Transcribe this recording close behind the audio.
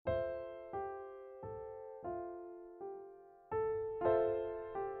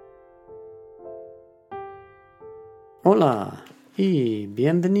Hola y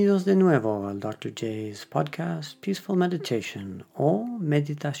bienvenidos de nuevo al Dr. J's podcast Peaceful Meditation o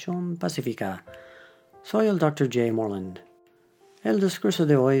Meditación Pacífica. Soy el Dr. J. Moreland. El discurso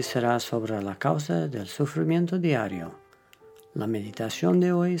de hoy será sobre la causa del sufrimiento diario. La meditación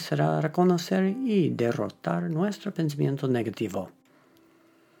de hoy será reconocer y derrotar nuestro pensamiento negativo.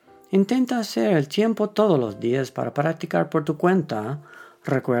 Intenta hacer el tiempo todos los días para practicar por tu cuenta.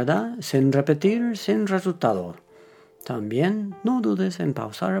 Recuerda, sin repetir, sin resultado. También no dudes en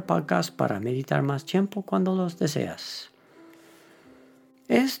pausar el podcast para meditar más tiempo cuando los deseas.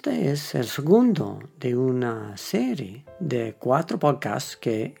 Este es el segundo de una serie de 4 podcasts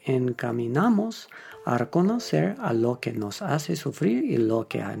que encaminamos a reconocer a lo que nos hace sufrir y lo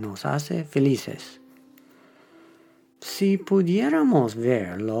que nos hace felices. Si pudiéramos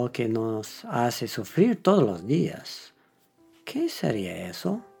ver lo que nos hace sufrir todos los días, ¿qué sería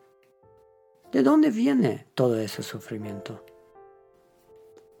eso? ¿De dónde viene todo ese sufrimiento?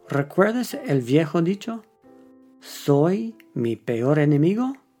 ¿Recuerdas el viejo dicho? ¿Soy mi peor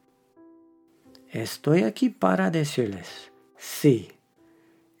enemigo? Estoy aquí para decirles, sí,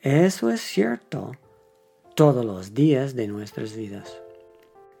 eso es cierto todos los días de nuestras vidas.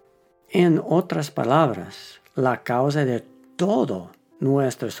 En otras palabras, la causa de todo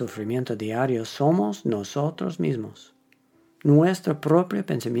nuestro sufrimiento diario somos nosotros mismos, nuestro propio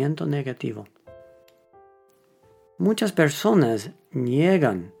pensamiento negativo. Muchas personas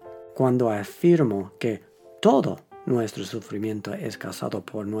niegan cuando afirmo que todo nuestro sufrimiento es causado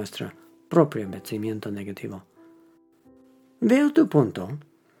por nuestro propio pensamiento negativo. Veo tu punto.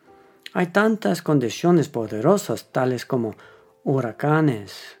 Hay tantas condiciones poderosas tales como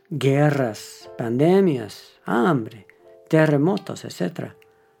huracanes, guerras, pandemias, hambre, terremotos, etc.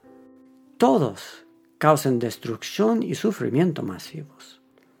 Todos causan destrucción y sufrimiento masivos.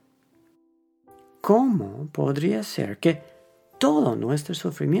 ¿Cómo podría ser que todo nuestro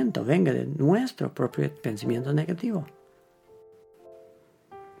sufrimiento venga de nuestro propio pensamiento negativo?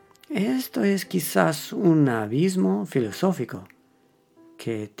 Esto es quizás un abismo filosófico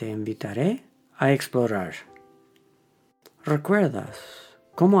que te invitaré a explorar. ¿Recuerdas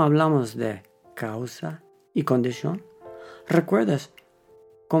cómo hablamos de causa y condición? ¿Recuerdas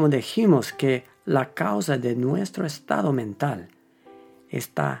cómo dijimos que la causa de nuestro estado mental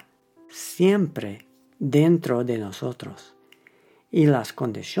está siempre dentro de nosotros y las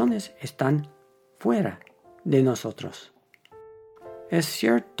condiciones están fuera de nosotros? Es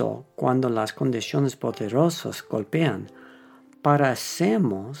cierto, cuando las condiciones poderosas golpean,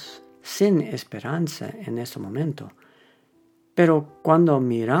 parecemos sin esperanza en ese momento. Pero cuando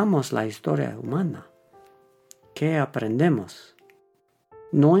miramos la historia humana, ¿qué aprendemos?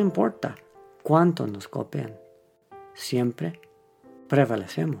 No importa cuánto nos golpean, siempre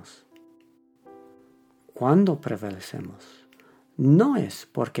prevalecemos. Cuando prevalecemos, no es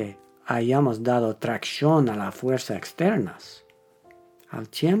porque hayamos dado tracción a las fuerzas externas. Al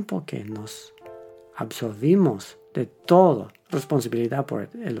tiempo que nos absorbimos de toda responsabilidad por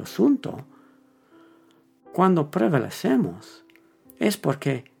el asunto, cuando prevalecemos es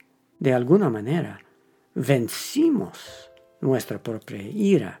porque de alguna manera vencimos nuestra propia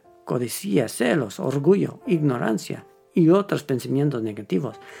ira, codicia, celos, orgullo, ignorancia y otros pensamientos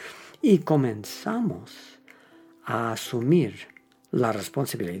negativos y comenzamos a asumir la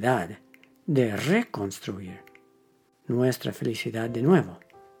responsabilidad de reconstruir nuestra felicidad de nuevo.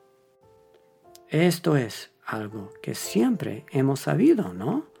 Esto es algo que siempre hemos sabido,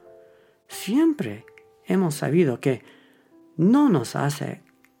 ¿no? Siempre hemos sabido que no nos hace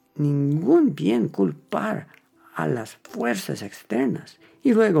ningún bien culpar a las fuerzas externas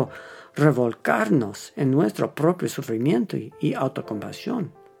y luego revolcarnos en nuestro propio sufrimiento y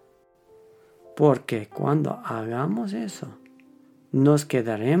autocompasión. Porque cuando hagamos eso, nos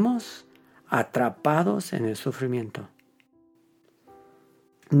quedaremos atrapados en el sufrimiento.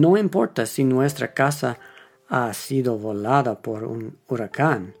 No importa si nuestra casa ha sido volada por un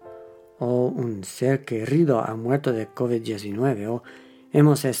huracán, o un ser querido ha muerto de COVID-19, o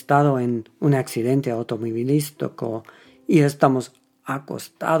hemos estado en un accidente automovilístico y estamos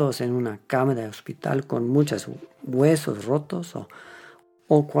acostados en una cama de hospital con muchos huesos rotos,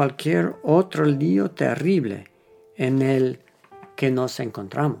 o cualquier otro lío terrible en el que nos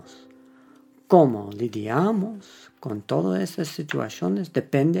encontramos. Cómo lidiamos con todas esas situaciones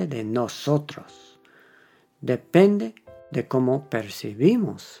depende de nosotros. Depende de cómo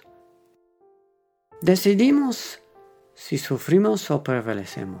percibimos. Decidimos si sufrimos o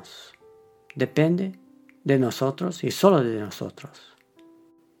prevalecemos. Depende de nosotros y solo de nosotros.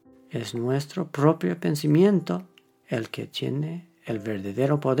 Es nuestro propio pensamiento el que tiene el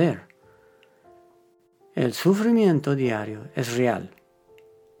verdadero poder. El sufrimiento diario es real.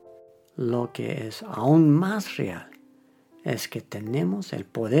 Lo que es aún más real es que tenemos el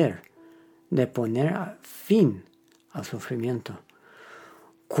poder de poner fin al sufrimiento.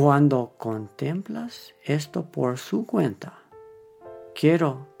 Cuando contemplas esto por su cuenta,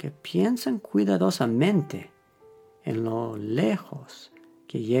 quiero que piensen cuidadosamente en lo lejos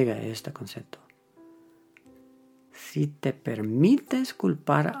que llega este concepto. Si te permites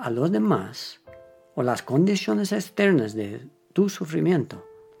culpar a los demás o las condiciones externas de tu sufrimiento,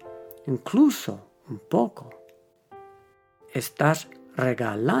 incluso un poco, estás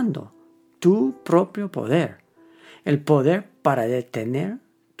regalando tu propio poder, el poder para detener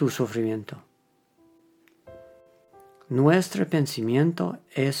tu sufrimiento. Nuestro pensamiento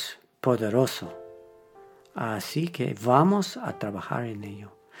es poderoso, así que vamos a trabajar en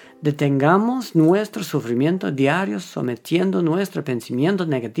ello. Detengamos nuestro sufrimiento diario sometiendo nuestro pensamiento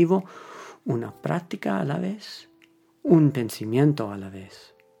negativo una práctica a la vez, un pensamiento a la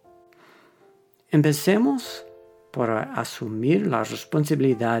vez. Empecemos por asumir la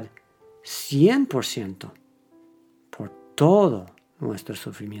responsabilidad 100% por todo nuestro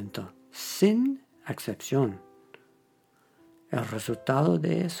sufrimiento, sin excepción. El resultado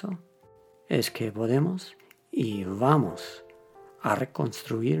de eso es que podemos y vamos a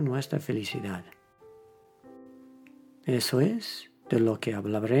reconstruir nuestra felicidad. Eso es de lo que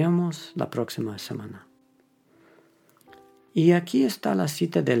hablaremos la próxima semana. Y aquí está la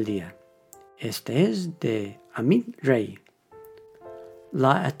cita del día. Este es de Amit Ray.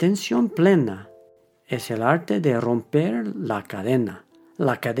 La atención plena es el arte de romper la cadena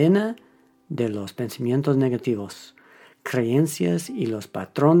de los pensamientos negativos, creencias y los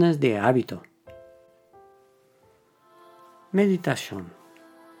patrones de hábito. Meditación.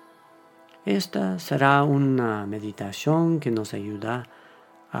 Esta será una meditación que nos ayuda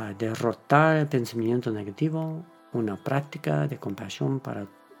a derrotar el pensamiento negativo, una práctica de compasión para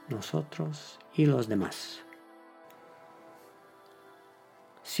nosotros y los demás.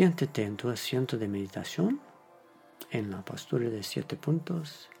 Siéntete en tu asiento de meditación, en la postura de 7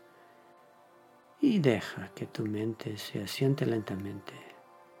 puntos, y deja que tu mente se asiente lentamente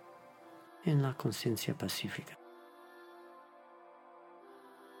en la conciencia pacífica.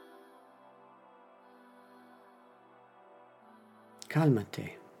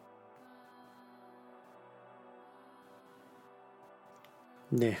 Cálmate.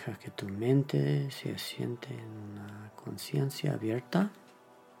 Deja que tu mente se asiente en una conciencia abierta.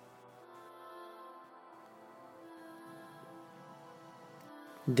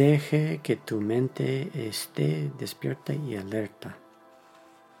 Deje que tu mente esté despierta y alerta.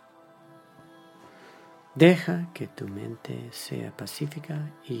 Deja que tu mente sea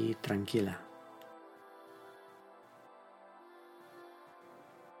pacífica y tranquila.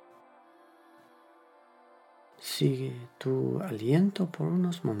 Sigue tu aliento por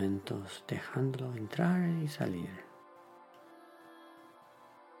unos momentos, dejándolo entrar y salir.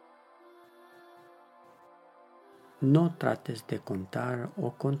 No trates de contar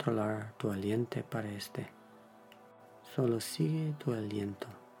o controlar tu aliento para Solo sigue tu aliento.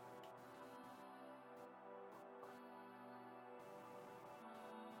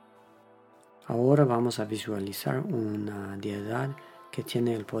 Ahora vamos a visualizar una deidad que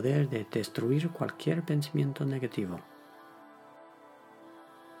tiene el poder de destruir cualquier pensamiento negativo.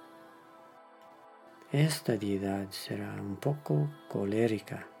 Esta deidad será un poco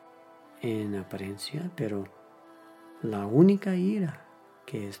colérica en apariencia, pero la única ira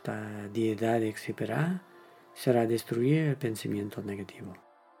que esta deidad exhibirá será destruir el pensamiento negativo.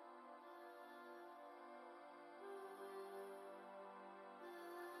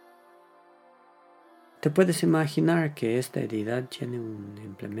 Te puedes imaginar que esta deidad tiene un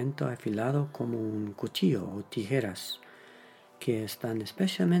implemento afilado como un cuchillo o tijeras que están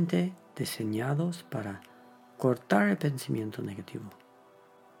especialmente diseñados para cortar el pensamiento negativo.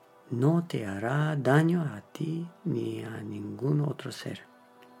 No te hará daño a ti ni a ningún otro ser.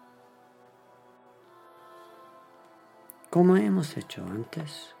 Como hemos hecho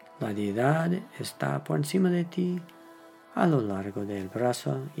antes, la deidad está por encima de ti a lo largo del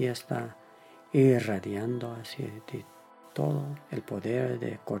brazo y está irradiando hacia ti todo el poder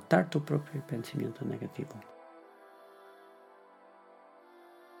de cortar tu propio pensamiento negativo.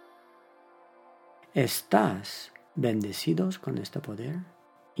 Estás bendecidos con este poder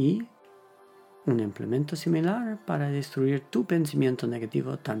y un implemento similar para destruir tu pensamiento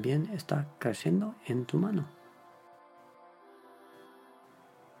negativo también está creciendo en tu mano.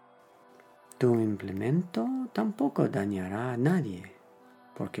 Tu implemento tampoco dañará a nadie,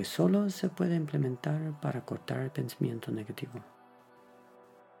 porque solo se puede implementar para cortar el pensamiento negativo.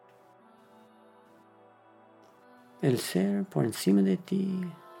 El ser por encima de ti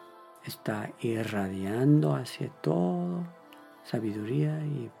está irradiando hacia todo sabiduría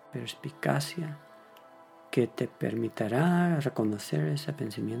y perspicacia que te permitirá reconocer ese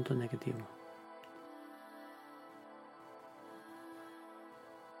pensamiento negativo.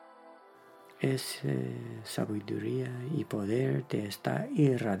 Esa sabiduría y poder te está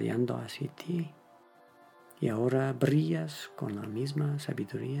irradiando hacia ti y ahora brillas con la misma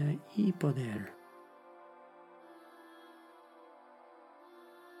sabiduría y poder.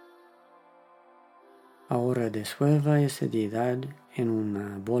 Ahora disuelva esa deidad en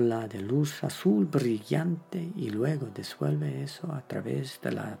una bola de luz azul brillante y luego disuelve eso a través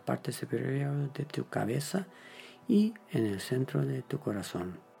de la parte superior de tu cabeza y en el centro de tu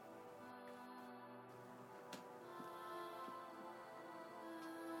corazón.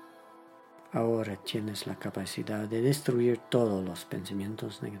 Ahora tienes la capacidad de destruir todos los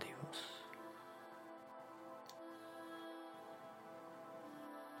pensamientos negativos.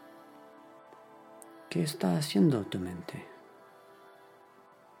 ¿Qué está haciendo tu mente?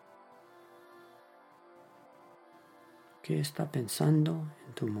 ¿Qué está pensando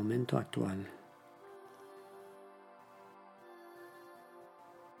en tu momento actual?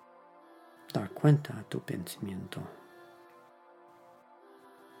 Dar cuenta a tu pensamiento.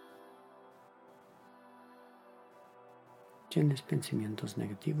 ¿Tienes pensamientos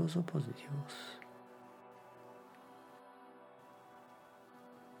negativos o positivos?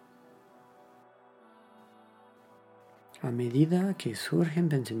 A medida que surgen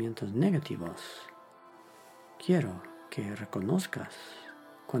pensamientos negativos, quiero que reconozcas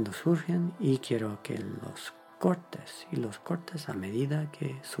cuando surgen y quiero que los cortes a medida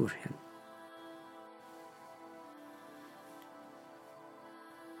que surgen.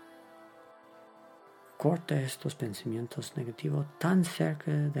 Corta estos pensamientos negativos tan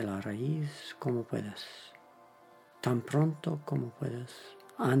cerca de la raíz como puedas, tan pronto como puedas,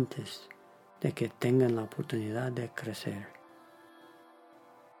 antes de que tengan la oportunidad de crecer.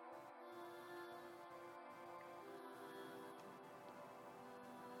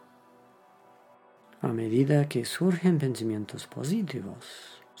 A medida que surgen pensamientos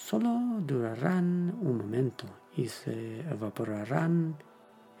positivos, solo durarán un momento y se evaporarán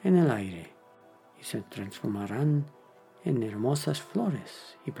en el aire y se transformarán en hermosas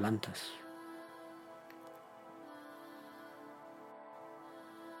flores y plantas.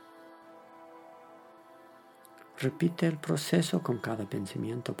 Repite el proceso con cada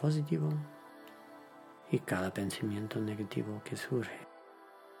pensamiento positivo y cada pensamiento negativo que surge.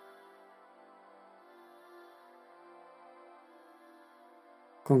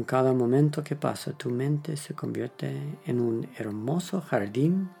 Con cada momento que pasa, tu mente se convierte en un hermoso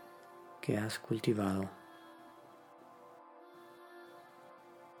jardín que has cultivado.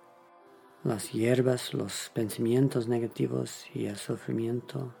 Las hierbas, los pensamientos negativos y el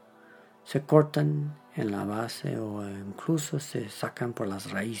sufrimiento se cortan en la base o incluso se sacan por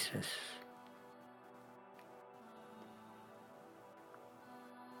las raíces.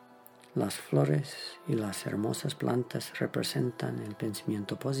 Las flores y las hermosas plantas representan el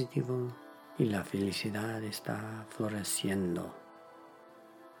pensamiento positivo y la felicidad está floreciendo.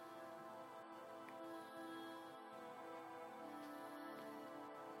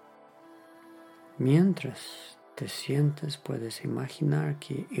 Mientras te sientes, puedes imaginar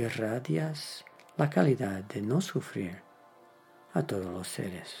que irradias la calidad de no sufrir a todos los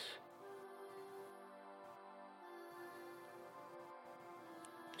seres.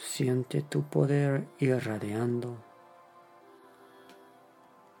 Siente tu poder irradiando.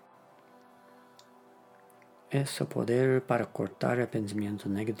 Ese poder para cortar el pensamiento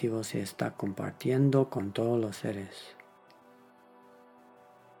negativo se está compartiendo con todos los seres.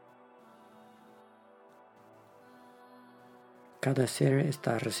 Cada ser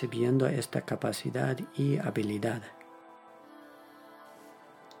está recibiendo esta capacidad y habilidad.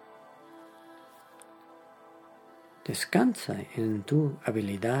 Descansa en tu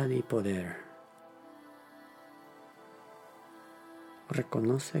habilidad y poder.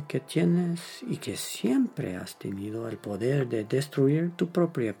 Reconoce que tienes y que siempre has tenido el poder de destruir tu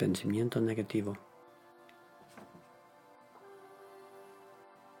propio pensamiento negativo.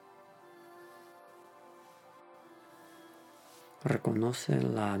 Reconoce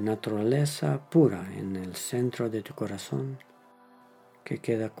la naturaleza pura en el centro de tu corazón que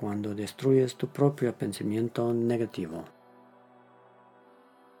queda cuando destruyes tu propio pensamiento negativo.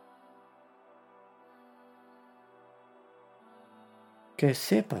 Que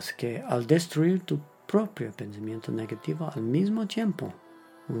sepas que al destruir tu propio pensamiento negativo al mismo tiempo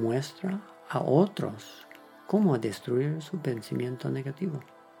muestra a otros cómo destruir su pensamiento negativo.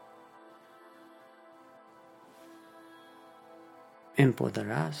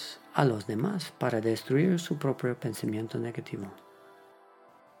 empoderarás a los demás para destruir su propio pensamiento negativo.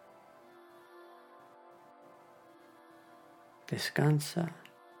 Descansa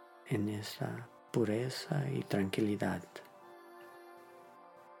en esa pureza y tranquilidad.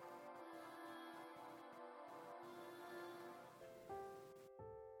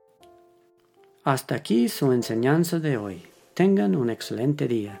 Hasta aquí su enseñanza de hoy. Tengan un excelente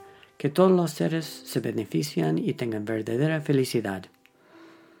día. Que todos los seres se beneficien y tengan verdadera felicidad.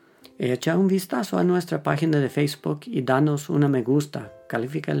 Echa un vistazo a nuestra página de Facebook y danos una me gusta,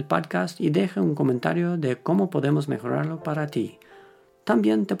 califica el podcast y deja un comentario de cómo podemos mejorarlo para ti.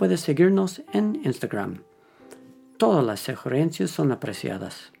 También te puedes seguirnos en Instagram. Todas las sugerencias son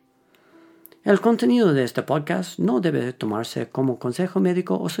apreciadas. El contenido de este podcast no debe tomarse como consejo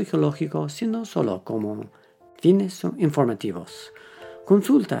médico o psicológico, sino solo como fines informativos.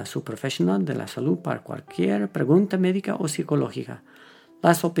 Consulta a su profesional de la salud para cualquier pregunta médica o psicológica.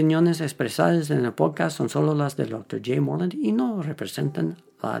 Las opiniones expresadas en el podcast son solo las del Dr. J. Moreland y no representan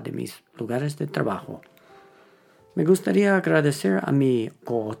la de mis lugares de trabajo. Me gustaría agradecer a mi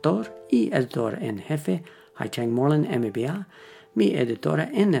coautor y editor en jefe, Hai-Cheng Moreland, MBA, mi editora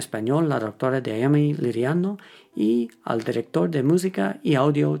en español, la doctora Diami Liriano, y al director de música y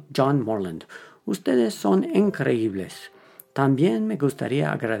audio, John Moreland. Ustedes son increíbles. También me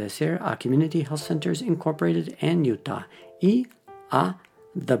gustaría agradecer a Community Health Centers Incorporated en Utah y a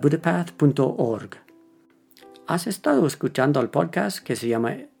thebuddhapath.org. Has estado escuchando el podcast que se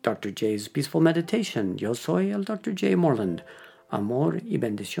llama Dr. J's Peaceful Meditation. Yo soy el Dr. J. Moreland. Amor y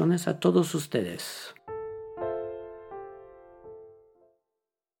bendiciones a todos ustedes.